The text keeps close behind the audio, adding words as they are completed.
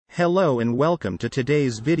Hello and welcome to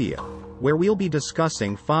today's video, where we'll be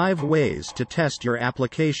discussing 5 ways to test your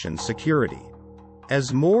application security.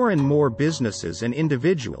 As more and more businesses and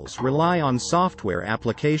individuals rely on software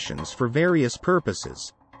applications for various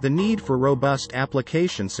purposes, the need for robust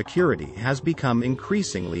application security has become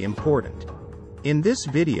increasingly important. In this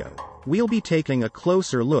video, we'll be taking a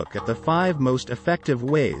closer look at the 5 most effective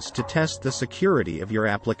ways to test the security of your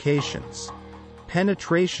applications.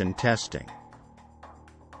 Penetration testing.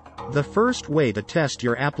 The first way to test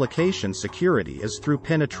your application security is through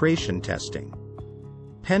penetration testing.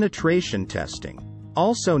 Penetration testing,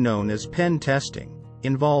 also known as pen testing,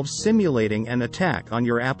 involves simulating an attack on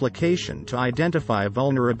your application to identify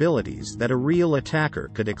vulnerabilities that a real attacker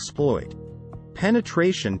could exploit.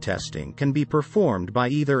 Penetration testing can be performed by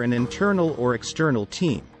either an internal or external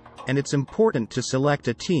team, and it's important to select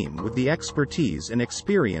a team with the expertise and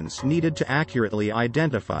experience needed to accurately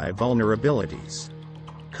identify vulnerabilities.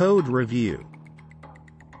 Code review.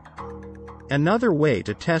 Another way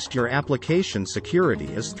to test your application security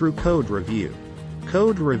is through code review.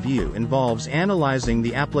 Code review involves analyzing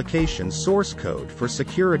the application's source code for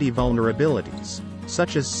security vulnerabilities,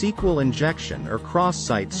 such as SQL injection or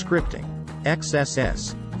cross-site scripting,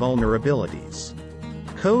 XSS, vulnerabilities.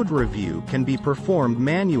 Code review can be performed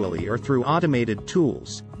manually or through automated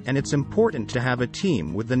tools, and it's important to have a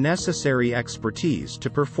team with the necessary expertise to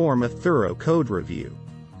perform a thorough code review.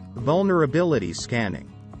 Vulnerability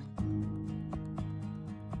scanning.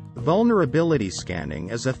 Vulnerability scanning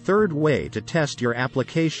is a third way to test your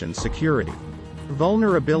application security.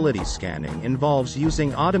 Vulnerability scanning involves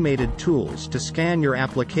using automated tools to scan your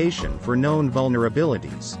application for known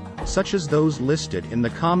vulnerabilities, such as those listed in the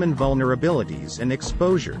Common Vulnerabilities and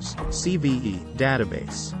Exposures (CVE)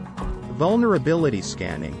 database. Vulnerability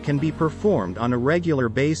scanning can be performed on a regular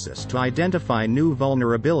basis to identify new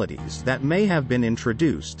vulnerabilities that may have been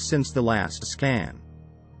introduced since the last scan.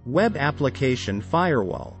 Web Application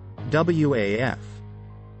Firewall (WAF).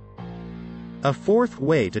 A fourth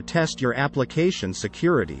way to test your application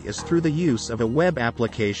security is through the use of a Web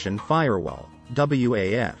Application Firewall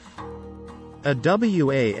 (WAF). A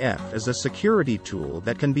WAF is a security tool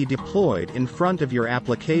that can be deployed in front of your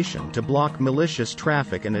application to block malicious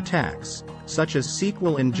traffic and attacks, such as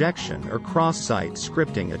SQL injection or cross-site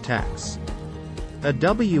scripting attacks. A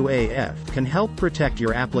WAF can help protect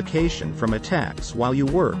your application from attacks while you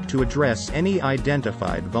work to address any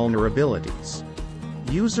identified vulnerabilities.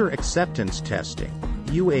 User Acceptance Testing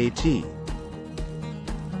 (UAT).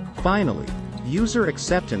 Finally, User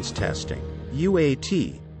Acceptance Testing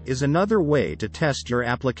 (UAT) is another way to test your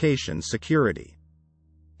application security.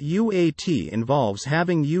 UAT involves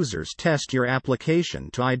having users test your application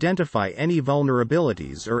to identify any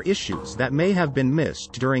vulnerabilities or issues that may have been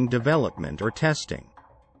missed during development or testing.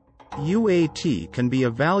 UAT can be a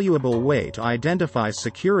valuable way to identify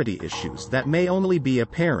security issues that may only be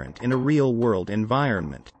apparent in a real-world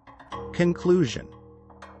environment. Conclusion.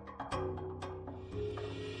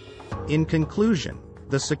 In conclusion,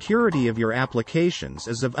 the security of your applications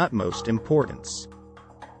is of utmost importance.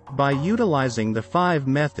 By utilizing the 5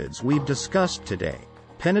 methods we've discussed today,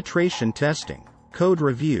 penetration testing, code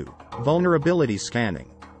review, vulnerability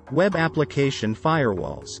scanning, web application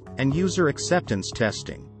firewalls, and user acceptance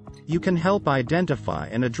testing, you can help identify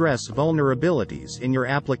and address vulnerabilities in your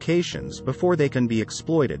applications before they can be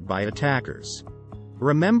exploited by attackers.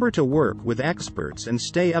 Remember to work with experts and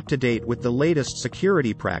stay up to date with the latest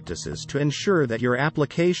security practices to ensure that your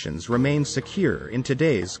applications remain secure in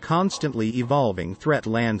today's constantly evolving threat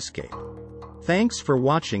landscape. Thanks for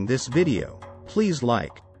watching this video. Please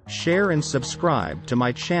like, share and subscribe to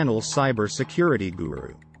my channel Cybersecurity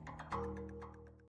Guru.